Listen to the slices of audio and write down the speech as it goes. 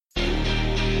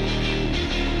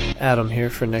Adam here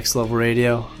for Next Level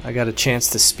Radio. I got a chance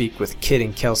to speak with Kidd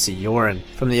and Kelsey Youren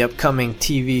from the upcoming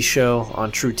TV show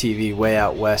on TruTV, Way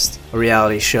Out West, a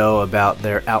reality show about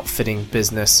their outfitting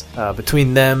business.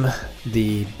 Between them,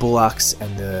 the Bullocks,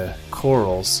 and the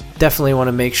Corals, definitely want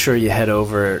to make sure you head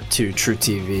over to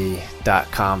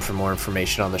TruTV.com for more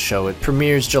information on the show. It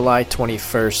premieres July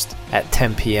 21st at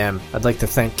 10 p.m. I'd like to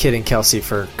thank Kidd and Kelsey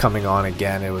for coming on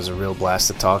again. It was a real blast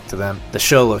to talk to them. The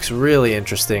show looks really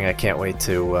interesting. I can't wait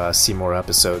to see more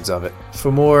episodes of it.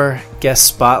 For more guest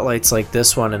spotlights like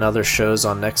this one and other shows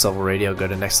on Next Level Radio, go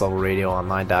to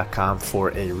nextlevelradioonline.com for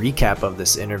a recap of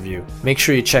this interview. Make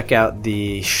sure you check out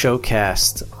the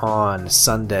showcast on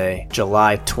Sunday,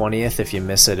 July 20th. If you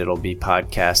miss it, it'll be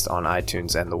podcast on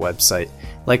iTunes and the website.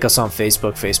 Like us on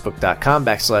Facebook,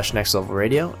 facebook.com/Next Level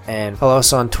Radio, and follow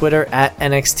us on Twitter at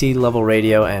NXT Level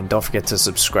Radio, and don't forget to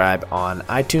subscribe on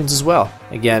iTunes as well.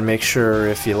 Again, make sure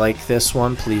if you like this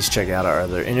one, please check out our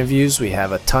other interviews. We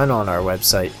have a ton on our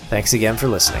website. Thanks again for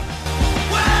listening.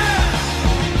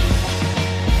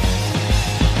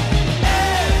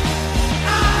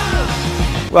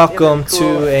 Welcome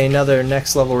to another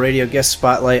Next Level Radio guest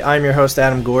spotlight. I'm your host,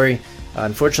 Adam Gorey.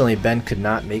 Unfortunately, Ben could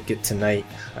not make it tonight,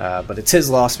 but it's his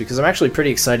loss because I'm actually pretty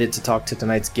excited to talk to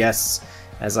tonight's guests,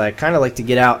 as I kind of like to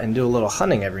get out and do a little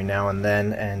hunting every now and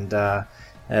then, and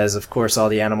as, of course, all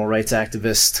the animal rights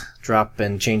activists drop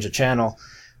and change the channel,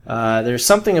 there's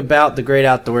something about the great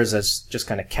outdoors that's just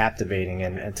kind of captivating,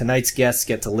 and tonight's guests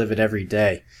get to live it every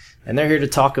day. And they're here to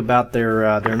talk about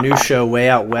their new show, Way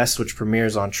Out West, which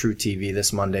premieres on TruTV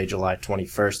this Monday, July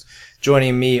 21st.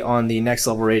 Joining me on the Next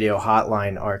Level Radio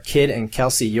hotline are Kidd and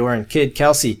Kelsey Youren. Kidd,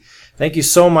 Kelsey, thank you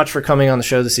so much for coming on the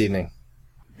show this evening.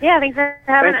 Yeah, thanks for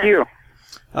having us. Thank you.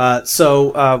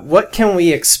 So, what can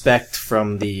we expect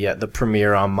from the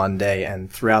premiere on Monday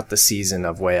and throughout the season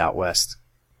of Way Out West?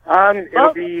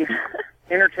 It'll be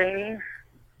entertaining,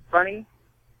 funny.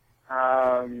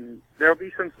 There'll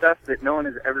be some stuff that no one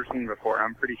has ever seen before,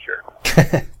 I'm pretty sure.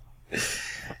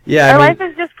 Yeah, Our life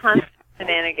is just constant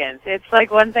shenanigans. It's like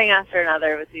one thing after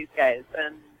another with these guys.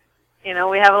 And, you know,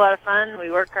 we have a lot of fun. We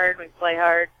work hard. We play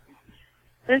hard.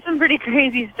 There's some pretty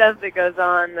crazy stuff that goes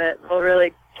on that will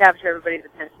really capture everybody's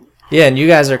attention. Yeah, and you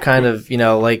guys are kind of, you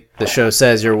know, like the show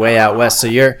says, you're way out west. So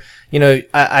you're, you know,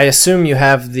 I assume you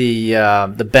have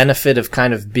the benefit of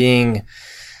kind of being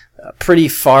pretty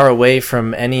far away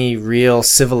from any real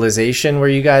civilization where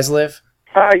you guys live?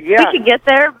 Yeah. We could get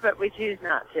there, but we choose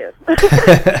not to.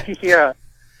 Yeah.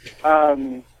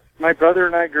 My brother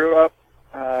and I grew up,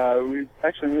 we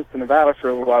actually moved to Nevada for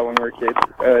a little while when we were kids.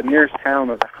 Nearest town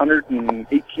was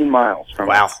 118 miles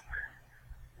from us.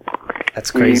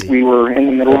 That's crazy. We were in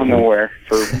the middle of nowhere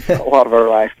for a lot of our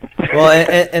life.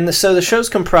 Well, so the show's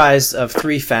comprised of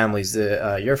three families: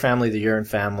 your family, the Youren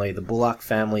family, the Bullock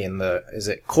family, and is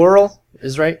it Coral?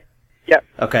 Is right? Yep.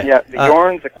 Okay. Yeah, the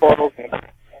Yourens, the Corals.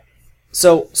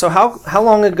 So how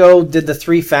long ago did the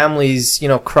three families, you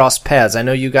know, cross paths? I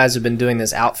know you guys have been doing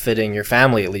this outfitting, your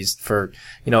family at least, for,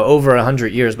 you know, over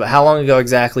 100 years. But how long ago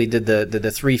exactly did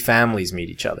the three families meet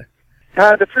each other?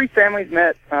 The three families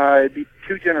met, it'd be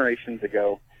 2 generations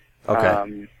ago.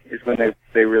 Okay. Is when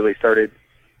they really started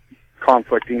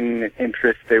conflicting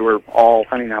interests. They were all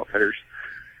hunting outfitters.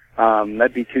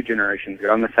 That'd be 2 generations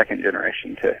ago. I'm the second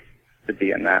generation to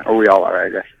be in that, or we all are, I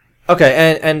guess.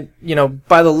 Okay, and you know,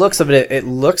 by the looks of it, it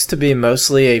looks to be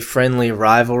mostly a friendly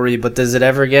rivalry, but does it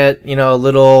ever get, you know, a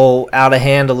little out of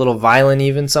hand, a little violent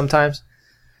even sometimes?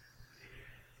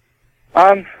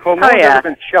 Well, no one's ever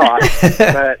been shot,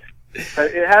 but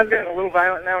it has gotten a little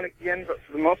violent now and again, but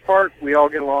for the most part, we all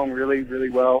get along really, really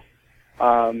well.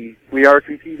 We are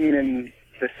competing in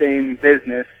the same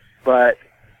business, but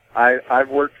I've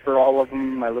worked for all of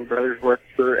them. My little brother's worked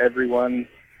for everyone,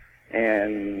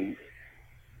 and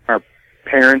our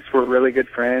parents were really good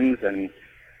friends, and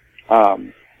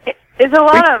there's a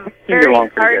lot of very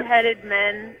hard-headed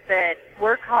men that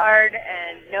work hard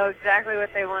and know exactly what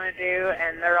they want to do,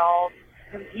 and they're all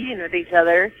competing with each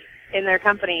other in their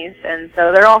companies, and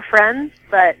so they're all friends,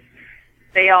 but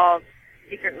they all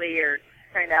secretly are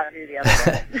trying to outdo the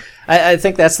other one. I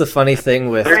think that's the funny thing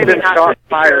with... There's been shots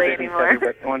fired at each other,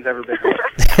 but no one's ever been...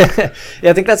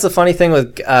 Yeah, I think that's the funny thing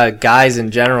with guys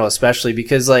in general, especially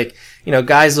because, like, you know,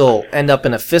 guys will end up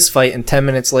in a fist fight and 10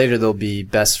 minutes later they'll be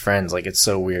best friends. Like, it's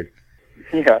so weird.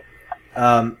 Yeah.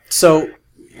 So,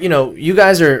 you know, you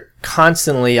guys are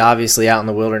constantly, obviously, out in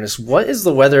the wilderness. What is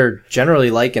the weather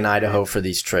generally like in Idaho for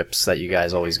these trips that you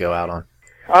guys always go out on?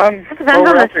 It depends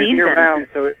on the season. Year-round,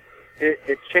 so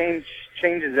it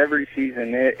changes every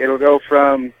season. It'll go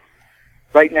from...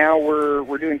 Right now,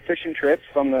 we're doing fishing trips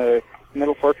on the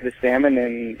Middle Fork of the Salmon,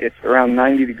 and it's around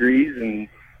 90 degrees, and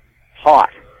hot.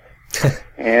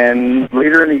 And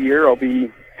later in the year, I'll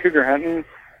be cougar hunting.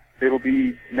 It'll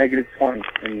be -20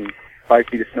 and 5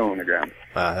 feet of snow on the ground.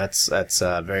 Wow, that's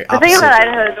very opposite. The thing about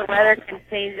Idaho is the weather can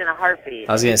change in a heartbeat.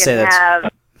 I was going to say that's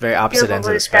very opposite ends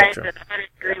of the spectrum.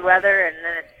 100-degree weather, and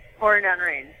then it's pouring down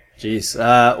rain. Jeez.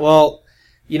 Well,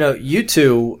 you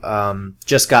two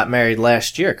just got married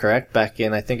last year, correct? Back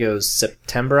in, I think it was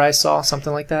September, I saw,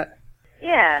 something like that?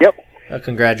 Yeah. Yep.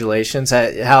 Congratulations.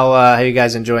 How are you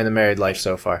guys enjoying the married life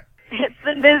so far? It's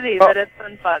been busy, but it's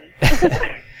been fun.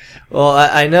 Well,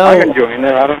 I know... I'm enjoying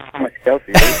it. I don't know how much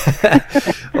Kelsey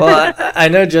is. Well, I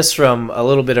know just from a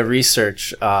little bit of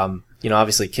research,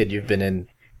 obviously, Kidd, you've been in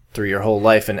through your whole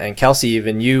life, and Kelsey,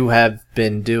 even you have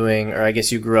been doing, or I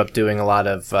guess you grew up doing a lot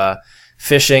of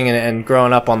fishing and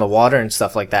growing up on the water and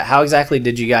stuff like that. How exactly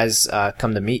did you guys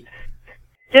come to meet?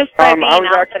 Just by being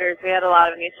outfitters. We had a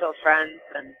lot of mutual friends,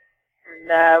 and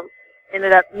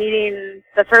ended up meeting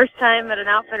the first time at an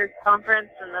outfitters conference,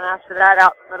 and then after that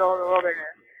out in the middle of the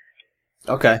wilderness.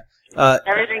 Okay.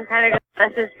 Everything kind of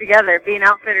meshes together. Being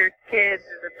outfitters kids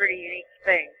is a pretty unique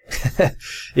thing.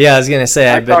 Yeah, I was going to say,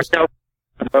 I bet...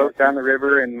 I boat down the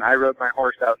river, and I rode my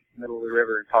horse out in the middle of the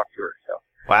river and talked to her. So.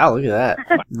 Wow, look at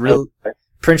that.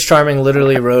 Prince Charming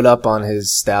literally rode up on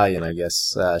his stallion, I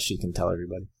guess. She can tell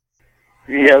everybody.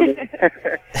 Yeah.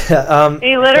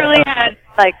 He literally had,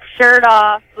 shirt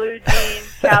off, blue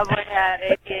jeans, cowboy hat,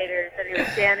 aviators, and he was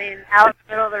standing out in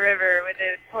the middle of the river with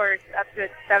his horse up to his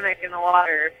stomach in the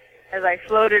water as I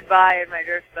floated by in my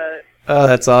drift boat. Oh,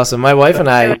 that's awesome. My wife and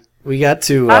I, we got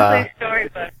to...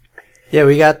 storybook. Yeah,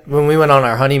 when we went on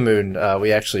our honeymoon,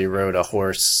 we actually rode a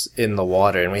horse in the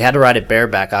water, and we had to ride it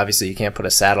bareback. Obviously, you can't put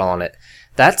a saddle on it.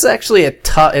 That's actually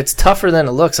it's tougher than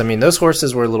it looks. I mean, those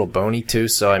horses were a little bony too,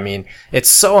 so I mean, it's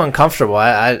so uncomfortable.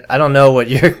 I don't know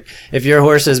if your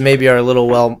horses maybe are a little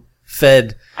well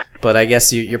fed, but I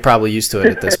guess you're probably used to it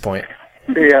at this point.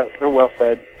 Yeah, they're well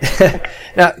fed.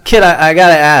 Now, Kidd, I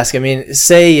gotta ask. I mean,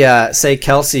 say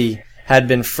Kelsey had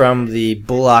been from the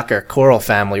Bullock or Coral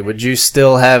family, would you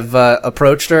still have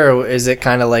approached her, or is it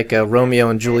kind of like a Romeo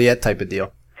and Juliet type of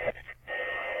deal?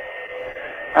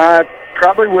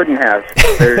 Probably wouldn't have.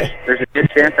 There's a good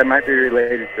chance I might be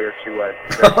related to her if she was.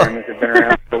 Our families have been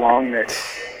around so long that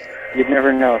you'd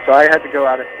never know. So I had to go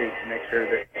out of state to make sure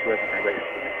that she wasn't related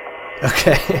to me.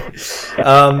 Okay.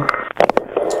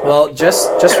 Well,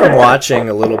 just from watching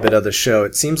a little bit of the show,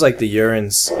 it seems like the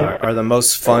Yourens are the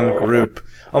most fun group.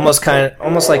 Almost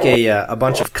like a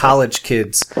bunch of college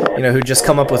kids, who just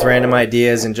come up with random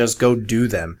ideas and just go do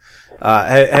them.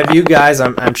 Have you guys?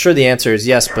 I'm sure the answer is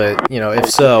yes, but if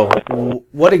so,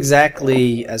 what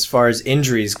exactly, as far as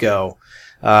injuries go,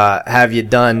 have you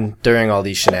done during all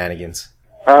these shenanigans?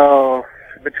 Oh,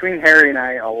 between Harry and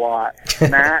I, a lot.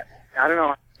 Matt, I don't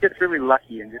know, he gets really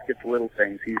lucky and just gets little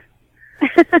things.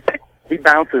 He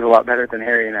bounces a lot better than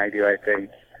Harry and I do, I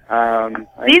think.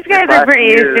 These guys are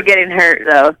pretty used to getting hurt,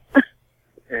 though.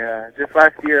 Yeah, just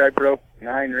last year I broke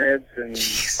 9 ribs and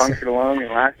punctured a lung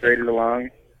and lacerated a lung.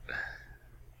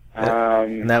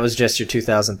 And that was just your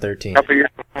 2013. A couple years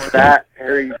before that,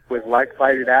 Harry was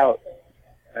fighted out.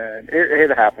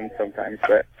 It happens sometimes,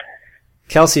 but...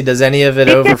 Kelsey, does any of it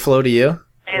overflow to you?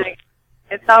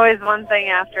 It's always one thing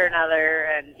after another,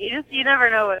 and you never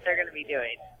know what they're going to be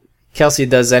doing. Kelsey,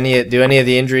 do any of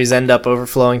the injuries end up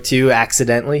overflowing to you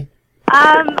accidentally?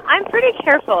 I'm pretty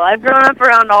careful. I've grown up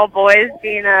around all boys,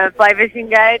 being a fly fishing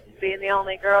guide, being the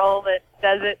only girl that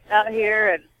does it out here,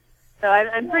 and so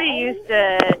I'm pretty used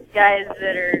to guys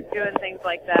that are doing things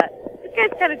like that. These guys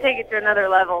kind of take it to another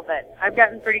level, but I've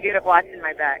gotten pretty good at watching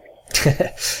my back.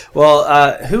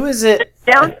 Well, who is it?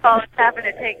 The downfall is having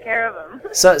to take care of them.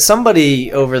 So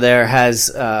somebody over there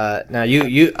has now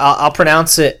I'll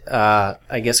pronounce it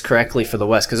I guess correctly for the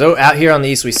West, because out here on the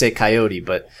East we say coyote,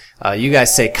 but you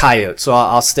guys say coyote, so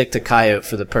I'll stick to coyote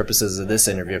for the purposes of this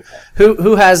interview.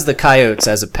 Who has the coyotes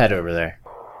as a pet over there?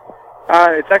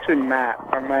 It's actually Matt,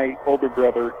 my older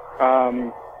brother.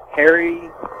 Harry,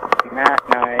 Matt,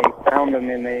 and I found them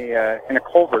in a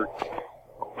culvert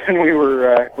when we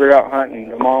were out hunting.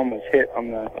 The mom was hit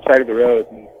on the side of the road,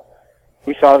 and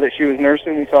we saw that she was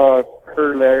nursing. We saw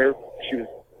her there; she was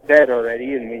dead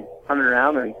already, and we hunted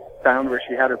around and found where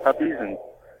she had her puppies and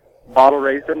bottle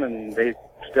raised them, and they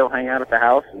still hang out at the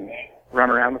house and run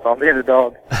around with all the other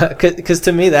dogs. Because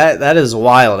to me that is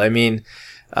wild. I mean,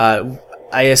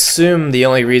 I assume the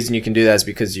only reason you can do that is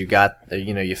because you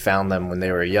found them when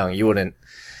they were young. You wouldn't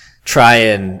try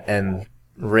and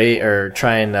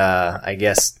I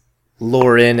guess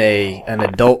lure in an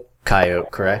adult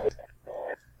coyote, correct?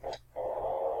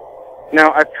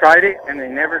 No, I've tried it, and they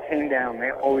never came down.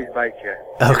 They always bite you.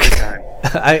 Okay.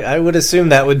 I would assume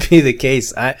that would be the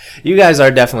case. You guys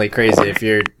are definitely crazy if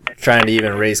you're trying to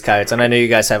even raise coyotes, and I know you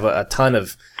guys have a ton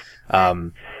of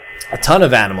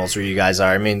animals where you guys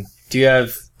are. I mean, do you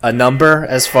have a number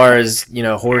as far as,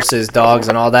 horses, dogs,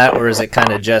 and all that, or is it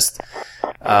kind of just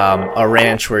a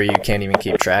ranch where you can't even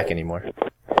keep track anymore?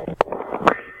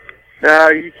 No,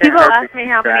 you can't. People ask me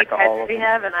how many pets we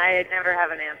have, and I never have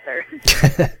an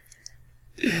answer.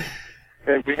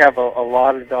 We have a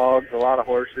lot of dogs, a lot of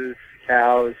horses,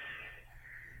 cows,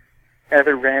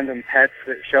 other random pets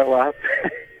that show up.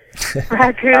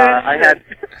 Raccoons. I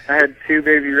had 2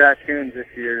 baby raccoons this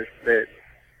year that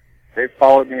they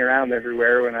followed me around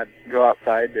everywhere. When I'd go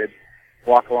outside, they'd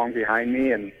walk along behind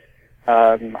me, and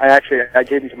I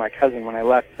gave them to my cousin when I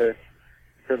left for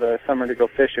the summer to go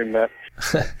fishing. But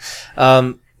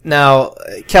now,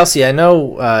 Kelsey, I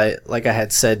know, like I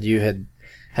had said, you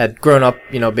had grown up,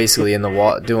 basically in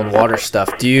the doing water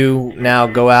stuff. Do you now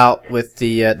go out with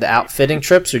the outfitting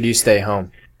trips, or do you stay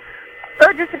home? Well,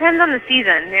 it just depends on the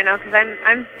season, because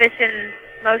I'm fishing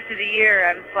most of the year.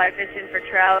 I'm fly fishing for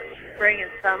trout spring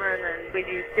and summer, and then we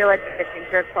do steelhead fishing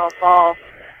trips all fall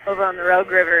over on the Rogue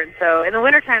River. And so in the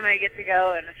wintertime I get to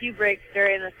go, and a few breaks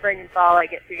during the spring and fall I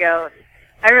get to go.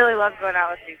 I really love going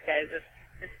out with these guys.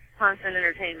 It's constant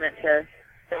entertainment to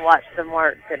watch them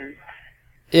work. And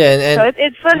yeah, and so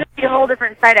it's fun to see a whole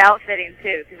different side of outfitting,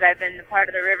 too, because I've been a part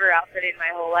of the river outfitting my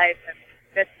whole life. I'm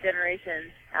fifth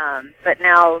generation. But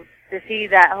now to see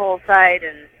that whole side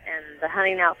and the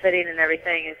hunting outfitting and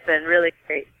everything, it's been really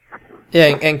great.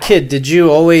 Yeah, and Kidd, did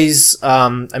you always,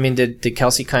 did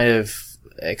Kelsey kind of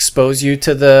expose you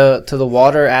to the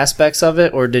water aspects of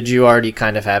it, or did you already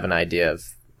kind of have an idea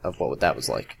of what that was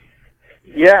like?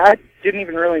 Yeah, I didn't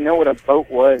even really know what a boat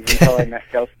was until I met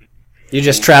Kelsey. You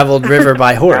just traveled river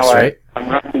by horse, right? I'm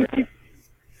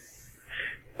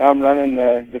running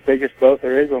the biggest boat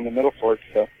there is on the Middle Fork,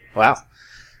 so. Wow.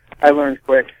 I learned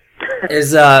quick.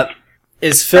 Is I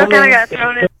filming... kind of got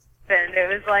thrown in, and it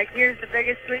was like, here's the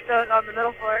biggest sweet boat on the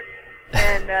Middle Fork,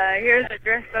 and here's a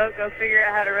drift boat, go figure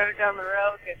out how to run it down the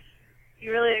road. And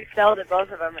you really excelled at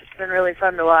both of them. It's been really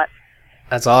fun to watch.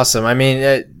 That's awesome. I mean,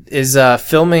 is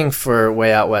filming for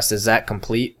Way Out West, is that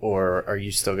complete, or are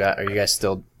you guys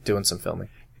still doing some filming?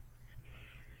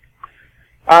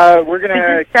 We're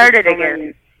gonna start it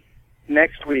again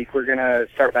next week. We're gonna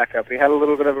start back up. We had a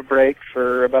little bit of a break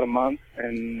for about a month,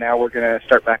 and now we're gonna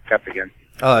start back up again.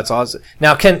 Oh, that's awesome.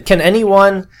 Now, can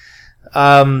anyone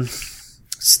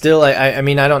still? I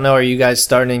mean, I don't know. Are you guys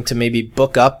starting to maybe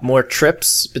book up more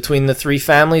trips between the 3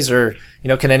 families, or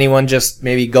can anyone just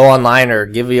maybe go online or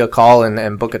give you a call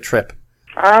and book a trip?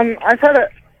 I've had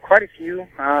quite a few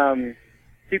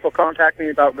people contact me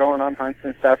about going on hunts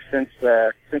and stuff since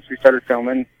we started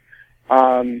filming.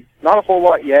 Not a whole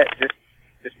lot yet,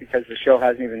 just because the show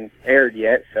hasn't even aired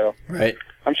yet. So right.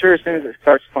 I'm sure as soon as it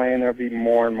starts playing, there'll be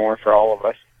more and more for all of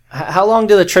us. How long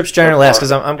do the trips generally last?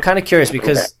 Because I'm kind of curious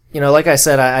because, like I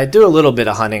said, I do a little bit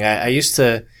of hunting. I used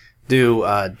to do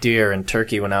deer and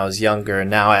turkey when I was younger, and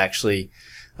now I actually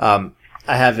I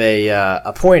have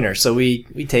a pointer, so we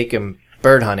take him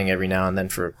bird hunting every now and then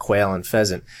for quail and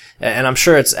pheasant. And I'm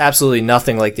sure it's absolutely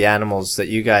nothing like the animals that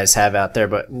you guys have out there,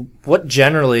 but what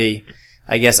generally,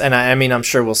 I guess, and I mean, I'm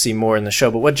sure we'll see more in the show,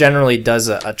 but what generally does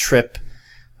a trip,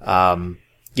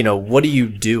 what do you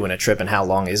do in a trip, and how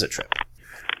long is a trip?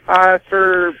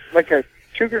 For like a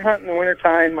cougar hunt in the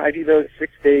wintertime, I do those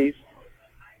 6 days.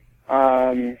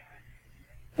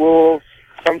 We'll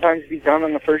sometimes be done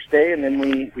on the first day, and then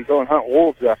we go and hunt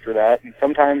wolves after that, and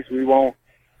sometimes we won't.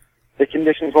 The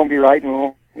conditions won't be right, and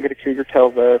we'll get a cougar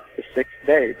till the 6th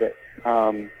day. But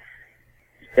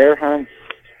bear hunts,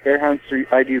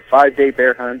 I do 5-day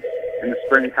bear hunts in the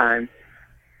springtime.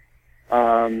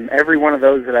 Every one of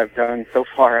those that I've done so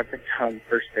far, I've been done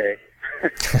first day.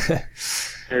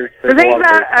 The thing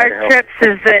about our trips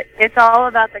is that it's all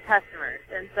about the customers,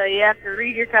 and so you have to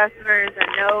read your customers and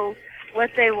know what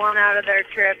they want out of their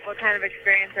trip, what kind of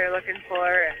experience they're looking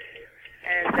for, and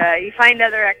you find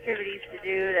other activities to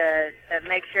do to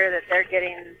make sure that they're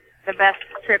getting the best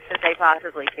trip that they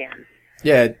possibly can.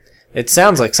 Yeah, it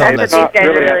sounds like something that's not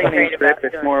really a hunting trip.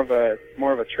 It's more of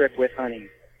a trip with hunting.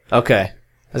 Okay,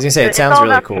 I was gonna say it sounds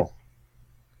really cool.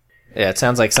 Yeah, it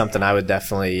sounds like something I would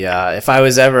definitely, if I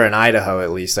was ever in Idaho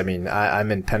at least, I mean,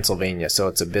 I'm in Pennsylvania, so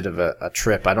it's a bit of a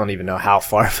trip. I don't even know how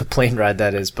far of a plane ride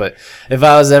that is, but if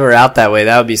I was ever out that way,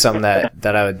 that would be something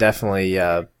that I would definitely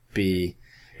be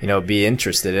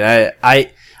interested in.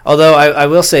 Although I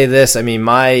will say this, I mean,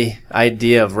 my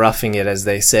idea of roughing it, as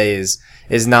they say, is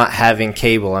not having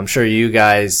cable. I'm sure you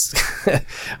guys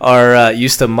are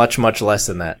used to much, much less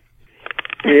than that.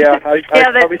 Yeah, the joke's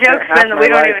been that we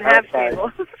don't even have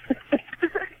cable.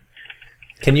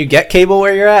 Can you get cable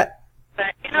where you're at?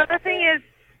 But, the thing is,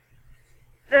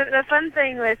 the fun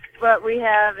thing with what we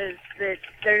have is that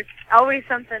there's always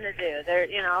something to do.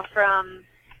 From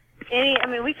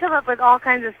we come up with all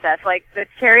kinds of stuff. Like the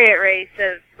chariot race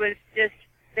was just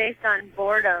based on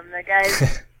boredom. The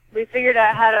guys, we figured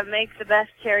out how to make the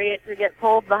best chariot to get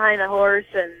pulled behind a horse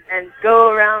and go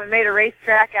around. We made a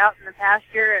racetrack out in the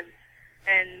pasture,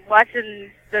 and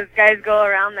watching those guys go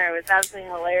around there was absolutely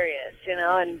hilarious,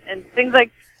 and things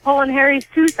like pulling Harry's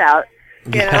tooth out,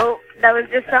 that was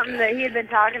just something that he had been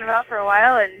talking about for a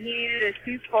while, and he needed his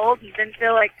tooth pulled. He didn't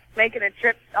feel like making a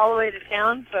trip all the way to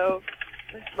town, so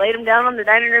just laid him down on the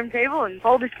dining room table and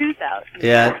pulled his tooth out.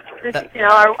 Yeah.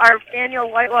 Our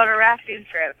annual whitewater rafting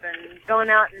trip, and going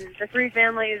out, and the three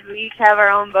families, we each have our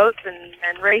own boats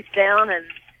and race down and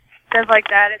stuff like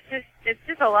that. It's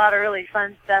just a lot of really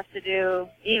fun stuff to do,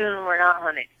 even when we're not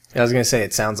hunting. I was going to say,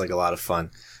 it sounds like a lot of fun.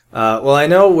 Well, I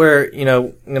know we're, I'm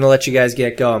going to let you guys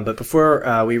get going, but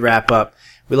before we wrap up,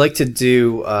 we like to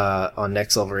do on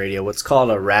Next Level Radio what's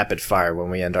called a rapid fire when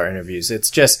we end our interviews. It's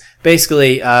just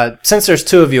basically, since there's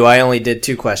two of you, I only did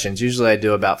 2 questions. Usually I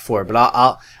do about 4, but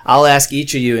I'll ask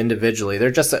each of you individually.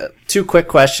 They're just 2 quick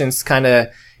questions, kind of,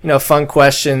 fun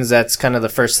questions. That's kind of the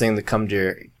first thing that come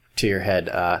to your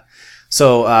head.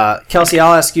 So, Kelsey,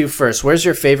 I'll ask you first. Where's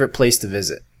your favorite place to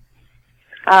visit?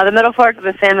 The Middle Fork of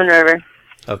the Salmon River.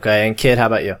 Okay, and Kidd, how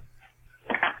about you?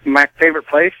 My favorite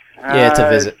place? To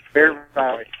visit. Bear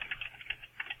Valley.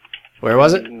 Where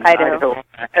was it? Idaho.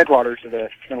 Headwaters of the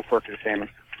Middle Fork of the Salmon.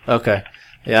 Okay.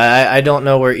 Yeah, I don't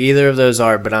know where either of those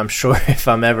are, but I'm sure if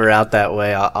I'm ever out that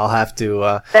way, I'll have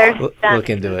to look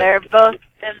into it. They're both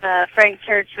in the Frank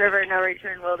Church River No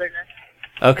Return Wilderness.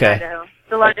 Okay. Idaho.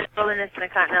 The largest wilderness in the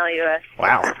continental U.S.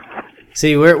 Wow.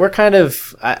 See, we're kind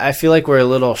of, I feel like we're a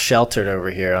little sheltered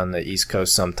over here on the East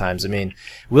Coast sometimes. I mean,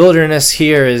 wilderness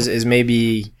here is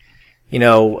maybe, we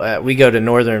go to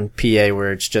northern PA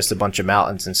where it's just a bunch of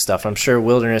mountains and stuff. I'm sure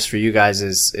wilderness for you guys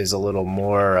is a little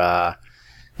more,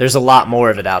 there's a lot more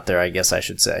of it out there, I guess I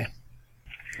should say.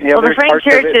 Yeah, well, the Frank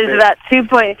Church is about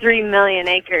 2.3 million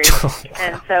acres,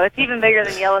 and so it's even bigger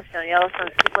than Yellowstone.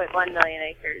 Yellowstone's 2.1 million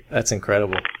acres. That's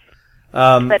incredible.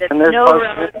 But it's no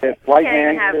road. You can't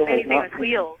even have anything with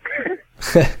wheels.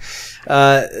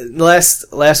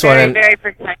 Last one. Very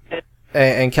protected.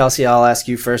 And Kelsey, I'll ask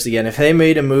you first again. If they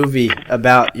made a movie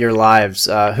about your lives,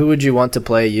 who would you want to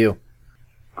play you?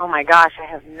 Oh my gosh, I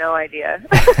have no idea.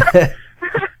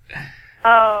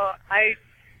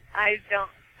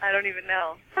 I don't even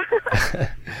know.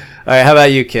 All right, how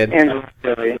about you, Kidd? Angelina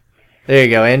Jolie. There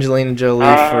you go, Angelina Jolie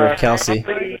for Kelsey.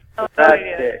 Brad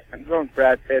Pitt. I'm going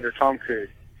Brad Pitt or Tom Cruise.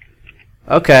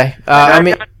 Okay. I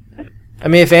mean,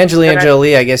 if Angelina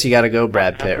Jolie, I guess you got to go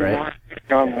Brad Pitt, right?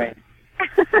 John Wayne.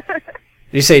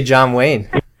 Did you say John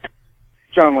Wayne?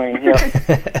 John Wayne.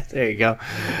 Yeah. There you go.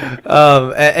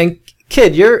 And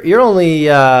Kidd, you're only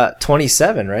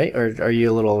 27, right? Or are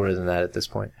you a little older than that at this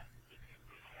point?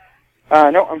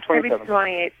 No, I'm 27. Maybe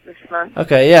 28 this month.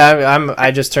 Okay, yeah,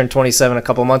 I just turned 27 a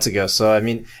couple months ago, so I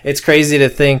mean, it's crazy to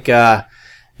think,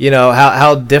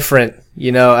 how different,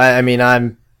 I mean,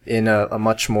 I'm in a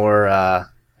much more, I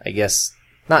guess,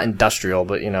 not industrial,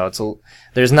 but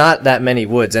there's not that many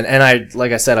woods, and I,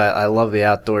 like I said, I love the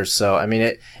outdoors, so I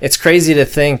mean, it's crazy to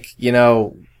think,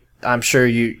 I'm sure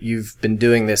you've been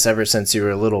doing this ever since you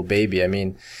were a little baby. I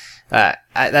mean,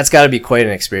 that's got to be quite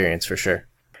an experience for sure.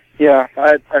 Yeah,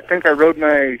 I think I rode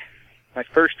my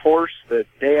first horse the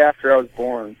day after I was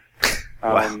born.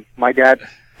 Wow. My dad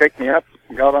picked me up,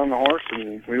 got on the horse,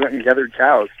 and we went and gathered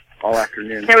cows all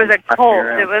afternoon. There was a colt.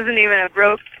 It wasn't even a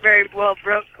very well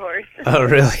broke horse. Oh,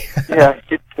 really? Yeah,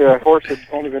 the horse had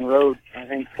only been rode, I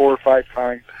think, 4 or 5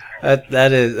 times.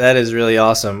 That is really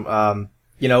awesome. Well,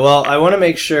 I want to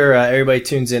make sure everybody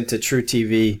tunes in to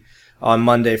TruTV on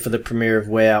Monday for the premiere of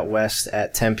Way Out West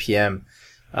at 10 p.m.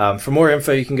 For more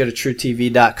info, you can go to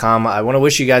TruTV.com. I want to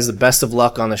wish you guys the best of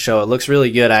luck on the show. It looks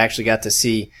really good. I actually got to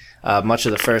see much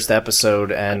of the first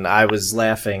episode, and I was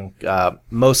laughing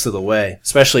most of the way,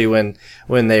 especially when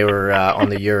they were on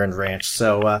the Yoren Ranch.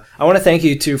 So I want to thank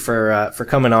you two for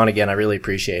coming on again. I really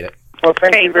appreciate it. Well,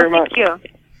 thank you very much. Thank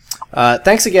you.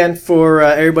 Thanks again for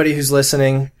everybody who's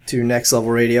listening to Next Level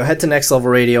Radio. Head to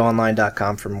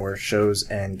nextlevelradioonline.com for more shows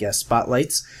and guest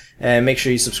spotlights. And make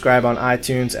sure you subscribe on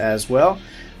iTunes as well.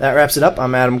 That wraps it up.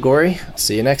 I'm Adam Gorey.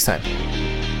 See you next time.